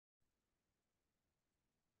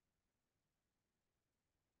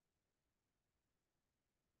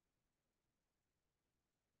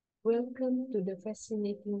Welcome to the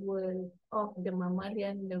fascinating world of the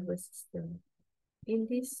mammalian nervous system. In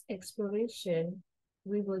this exploration,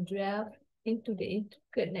 we will delve into the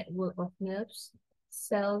intricate network of nerves,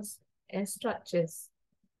 cells, and structures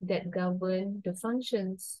that govern the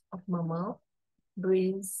functions of mammal,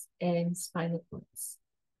 brains, and spinal cords,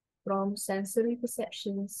 from sensory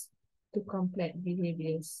perceptions to complex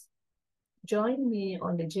behaviors. Join me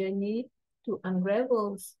on the journey to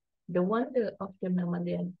unravel the wonder of the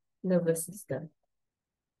mammalian nervous system.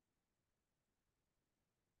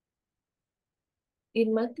 In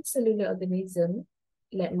multicellular organisms,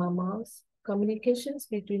 like mammals, communications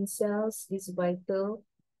between cells is vital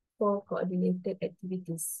for coordinated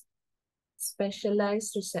activities.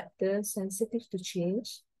 Specialized receptors sensitive to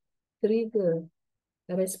change trigger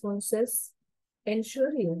responses,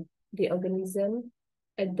 ensuring the organism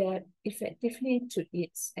adapt effectively to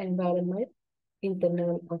its environment,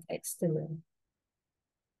 internal or external.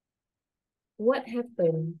 What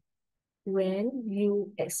happens when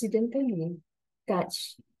you accidentally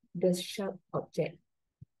touch the sharp object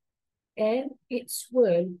and it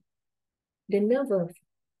swirls? The nerve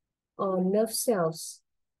or nerve cells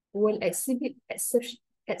will exhibit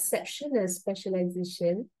exceptional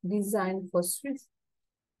specialization designed for swift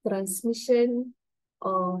transmission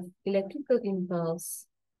of electrical impulse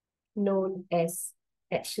known as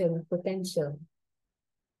action potential,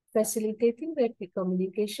 facilitating rapid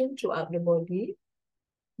communication throughout the body.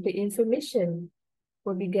 The information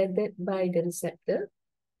will be gathered by the receptor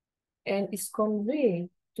and is conveyed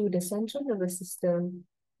to the central nervous system,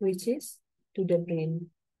 which is to the brain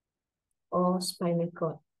or spinal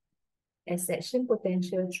cord, as action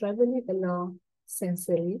potential traveling along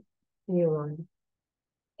sensory neuron.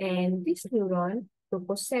 And this neuron will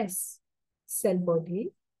possess cell body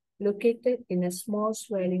located in a small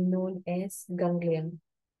swelling known as ganglion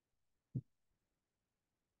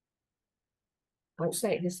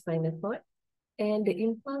outside the spinal cord, and the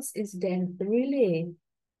impulse is then relayed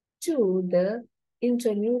to the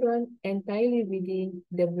intraneuron entirely within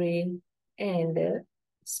the brain and the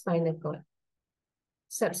spinal cord.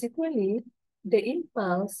 Subsequently, the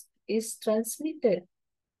impulse is transmitted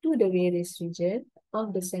to the various regions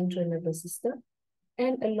of the central nervous system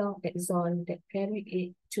and along axons that carry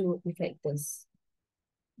it to effectors.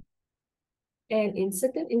 And in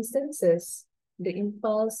certain instances, the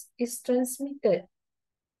impulse is transmitted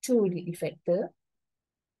to the effector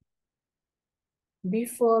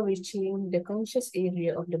before reaching the conscious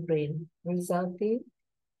area of the brain, resulting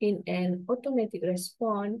in an automatic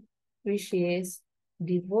response which is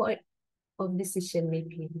devoid of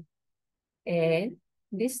decision-making. And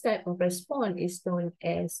this type of response is known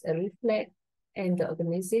as a reflex, and the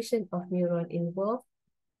organization of neuron involved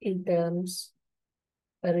in terms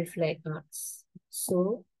of reflex arcs.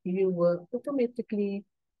 So you will automatically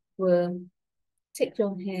take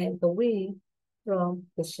your hand away from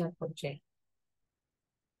the sharp object.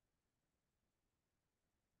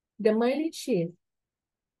 The myelin sheath,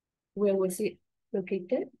 where was it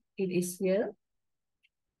located? It is here.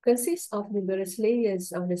 Consists of numerous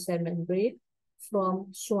layers of the cell membrane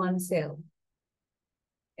from Schwann cell,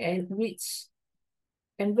 and which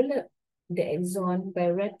envelop the axon by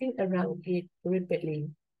wrapping around it rapidly.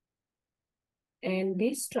 And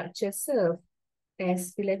this structure serves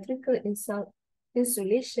as electrical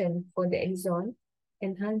insulation for the axon,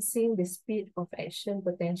 enhancing the speed of action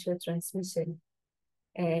potential transmission.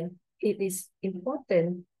 And it is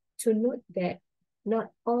important to note that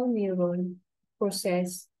not all neurons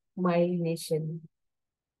process myelination.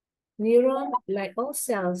 Neurons, like all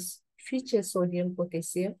cells, feature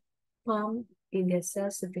sodium-potassium pump in their cell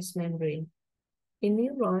surface membrane. In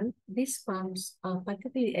neurons, these pumps are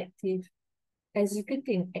particularly active,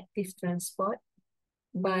 executing active transport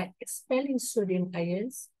by expelling sodium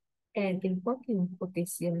ions and importing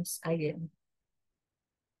potassium ion.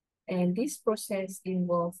 And this process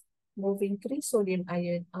involves moving 3 sodium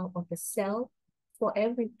ions out of the cell for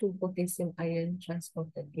every 2 potassium ions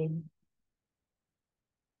transported in.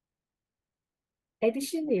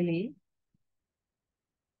 Additionally,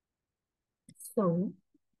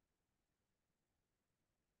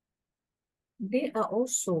 there are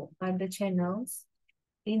also other channels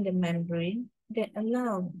in the membrane that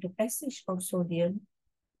allow the passage of sodium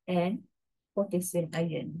and potassium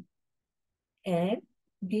ion. And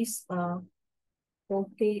these are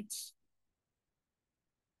voltage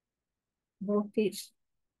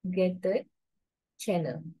gated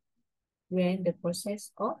channel, when the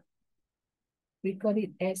process of, we call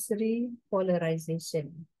it as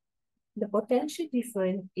repolarization. The potential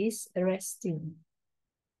difference is resting,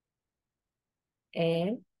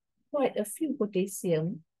 and quite a few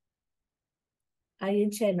potassium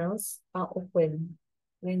ion channels are open.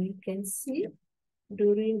 When you can see,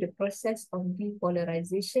 during the process of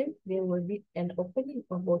depolarization, there will be an opening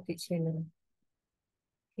of voltage channel.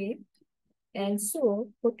 Okay, and so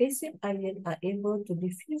potassium ion are able to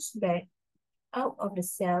diffuse back out of the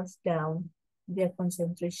cells down their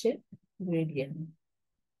concentration gradient.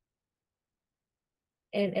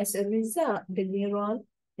 And as a result, the neuron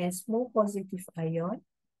has more positive ion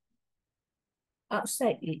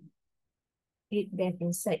outside it than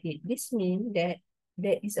inside it. This means that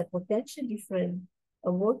there is a potential difference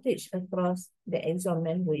of voltage across the axon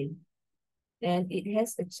membrane, and it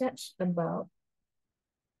has a charge about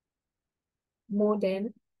more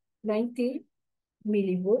than 90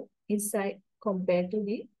 millivolt inside compared to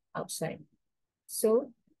the outside.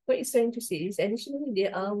 So what it's trying to say is additionally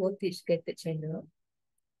there are voltage gated channel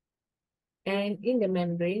and in the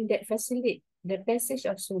membrane that facilitate the passage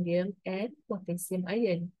of sodium and potassium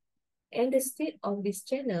ion. And the state of this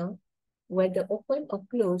channel, whether open or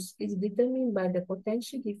closed, is determined by the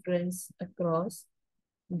potential difference across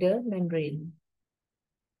the membrane.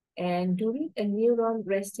 And during a neuron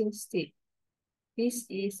resting state, this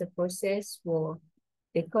is a process where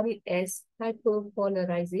they call it as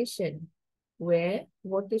hyperpolarization, where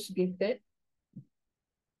voltage-gated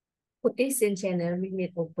potassium channel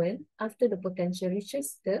remain open after the potential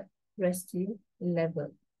reaches the resting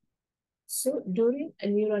level. So during a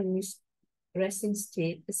neuron resting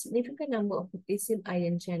state, a significant number of potassium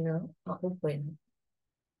ion channels are open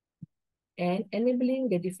and enabling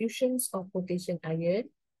the diffusions of potassium ion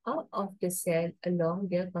out of the cell along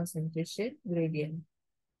their concentration gradient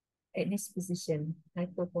at this position,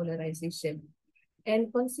 hyperpolarization.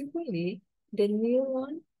 And consequently, the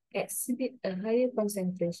neuron exhibit a higher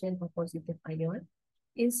concentration of positive ion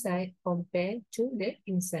inside compared to the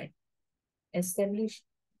inside, establish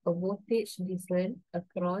a voltage difference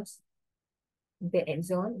across the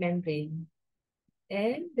axon membrane.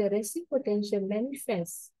 And the resting potential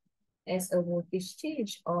manifests as a voltage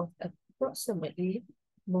change of approximately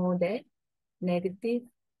more than negative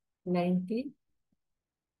 90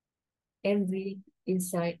 MV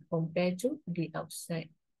inside compared to the outside.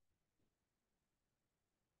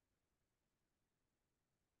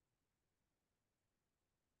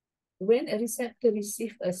 When a receptor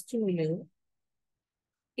receives a stimulus,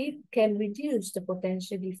 it can reduce the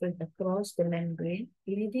potential difference across the membrane,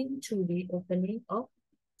 leading to the opening of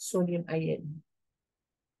sodium ion.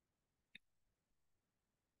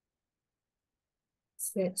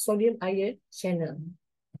 Sodium ion channel,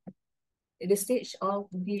 the stage of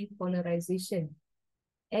depolarization.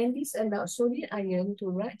 And this allows sodium ion to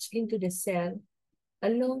rush into the cell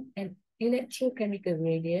along an electrochemical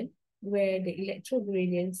gradient, where the electro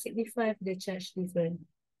gradient signifies the charge difference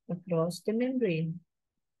across the membrane.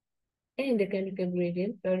 And the chemical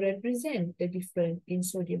gradient represent the difference in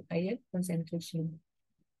sodium ion concentration.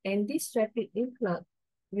 And this rapid influx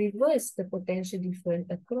reverses the potential difference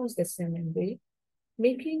across the cell membrane,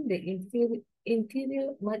 making the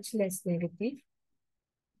interior much less negative,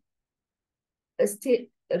 a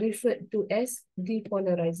state referred to as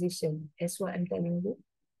depolarization, as what I'm telling you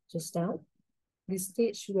just now. The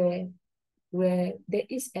stage where there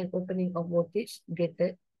is an opening of voltage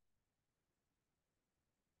gated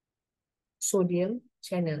sodium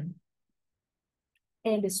channel.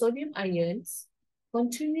 And the sodium ions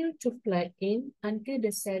continue to flood in until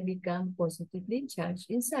the cell becomes positively charged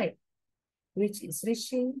inside, which is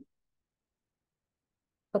reaching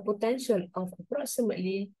a potential of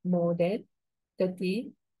approximately more than 30,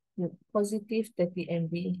 positive 30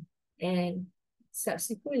 MV. And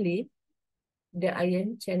subsequently, the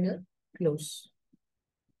ion channel close.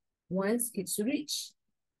 Once it's reached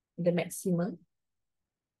the maximum,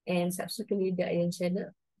 and subsequently the ion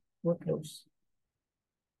channel will close.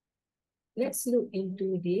 Let's look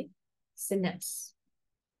into the synapse.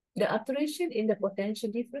 The alteration in the potential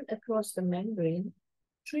difference across the membrane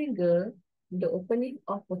trigger the opening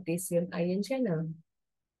of potassium ion channel.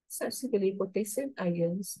 Subsequently, potassium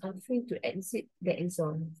ions are free to exit the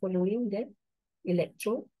axon following the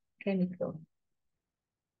electrochemical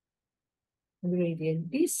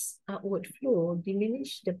gradient. This outward flow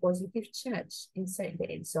diminishes the positive charge inside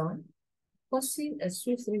the axon, causing a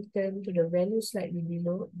swift return to the value slightly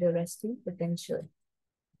below the resting potential.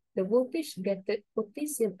 The voltage-gated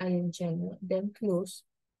potassium ion channel then close,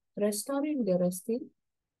 restoring the resting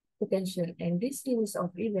potential, and this series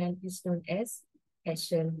of events is known as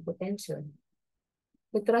action potential.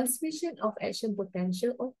 The transmission of action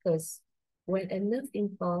potential occurs when a nerve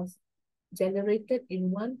impulse generated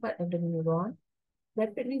in one part of the neuron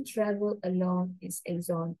rapidly travels along its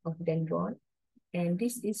axon of dendron, and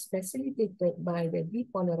this is facilitated by the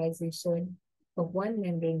depolarization of one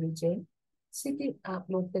membrane region, setting up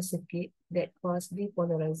local circuit that cause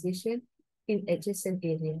depolarization in adjacent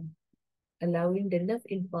area, allowing the nerve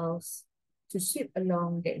impulse to sweep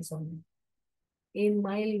along the axon. In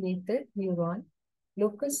myelinated neuron,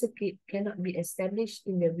 local circuit cannot be established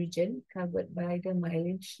in the region covered by the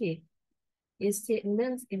myelin sheath. Instead,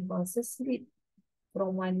 nerve impulses lead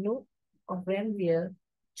from one node of Ranvier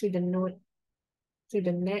to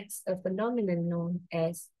the next, a phenomenon known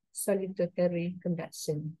as solitary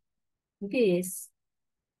conduction. This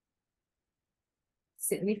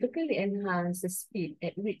significantly enhances the speed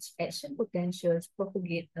at which action potentials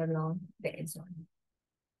propagate along the axon.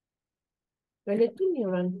 When the two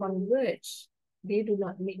neurons converge, they do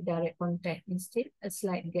not make direct contact. Instead, a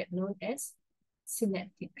slight gap known as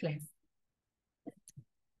synaptic cleft.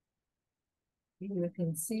 You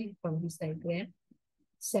can see from this diagram,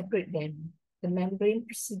 separate them. The membrane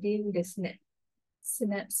preceding the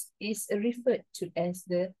synapse is referred to as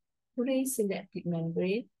the presynaptic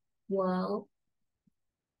membrane, while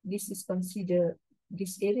this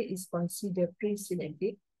area is considered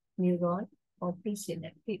presynaptic neuron or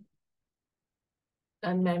presynaptic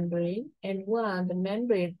membrane, and while the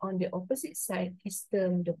membrane on the opposite side is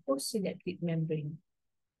termed the postsynaptic membrane.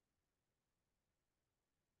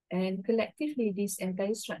 And collectively, this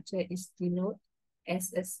entire structure is denoted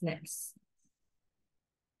as a synapse.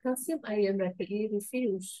 Calcium ion rapidly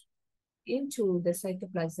diffuse into the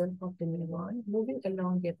cytoplasm of the neuron, moving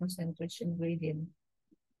along their concentration gradient.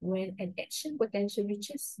 When an action potential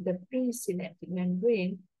reaches the presynaptic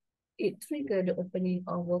membrane, it triggers the opening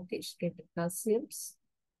of voltage-gated calcium's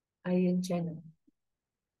ion channel.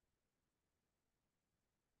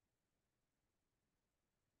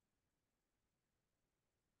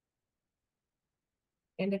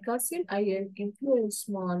 And the calcium ion influence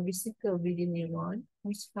small vesicles within neuron,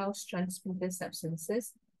 which house transmitter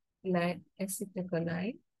substances like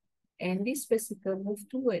acetylcholine, and this vesicle move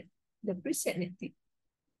toward the presynaptic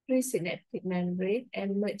membrane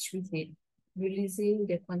and merge with it, releasing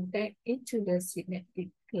the contact into the synaptic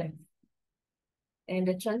cleft. And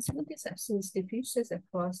the transmitted substance diffuses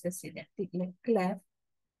across the synaptic cleft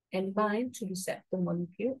and bind to receptor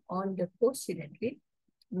molecule on the postsynaptic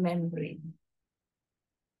membrane.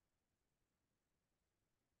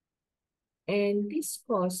 And this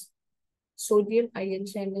causes sodium ion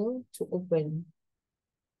channel to open,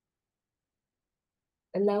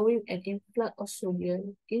 allowing an influx of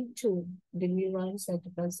sodium into the neuron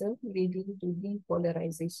cytoplasm, leading to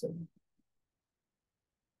depolarization.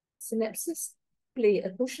 Synapses play a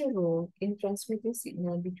crucial role in transmitting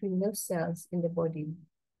signal between nerve cells in the body,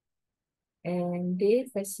 and they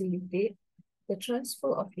facilitate the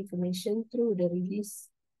transfer of information through the release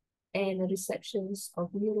and receptions of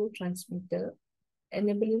neurotransmitter,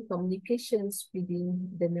 enabling communications within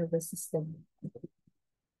the nervous system.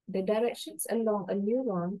 The directions along a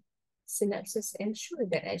neuron synapses ensure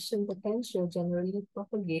that action potential generally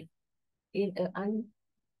propagate in an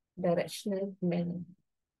unidirectional manner.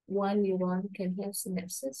 One neuron can have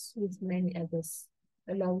synapses with many others,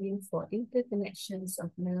 allowing for interconnections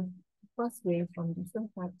of nerve pathway from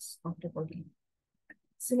different parts of the body.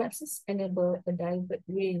 Synapses enable a diverse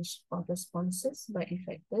range of responses by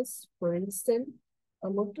effectors. For instance,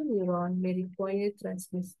 a motor neuron may require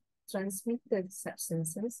transmitted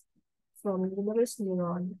substances from numerous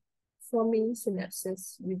neurons, forming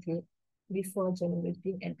synapses with it before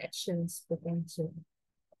generating an action's potential.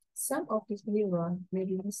 Some of these neurons may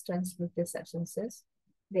release transmitted substances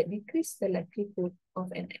that decrease the likelihood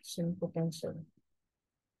of an action potential.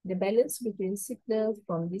 The balance between signal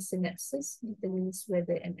from these synapses determines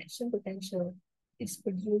whether an action potential is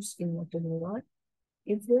produced in motor neuron,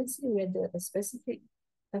 influencing whether a specific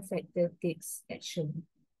effector takes action.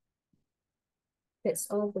 That's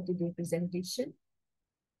all for today's presentation.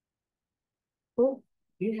 Hope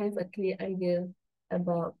you have a clear idea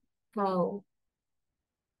about how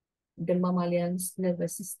the mammalian's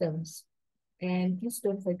nervous systems. And please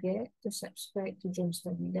don't forget to subscribe to Jom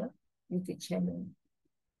Stabila YouTube channel.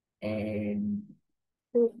 And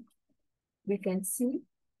hope we can see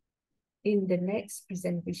in the next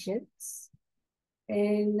presentations.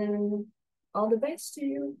 And all the best to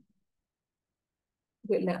you.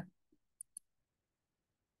 Good luck.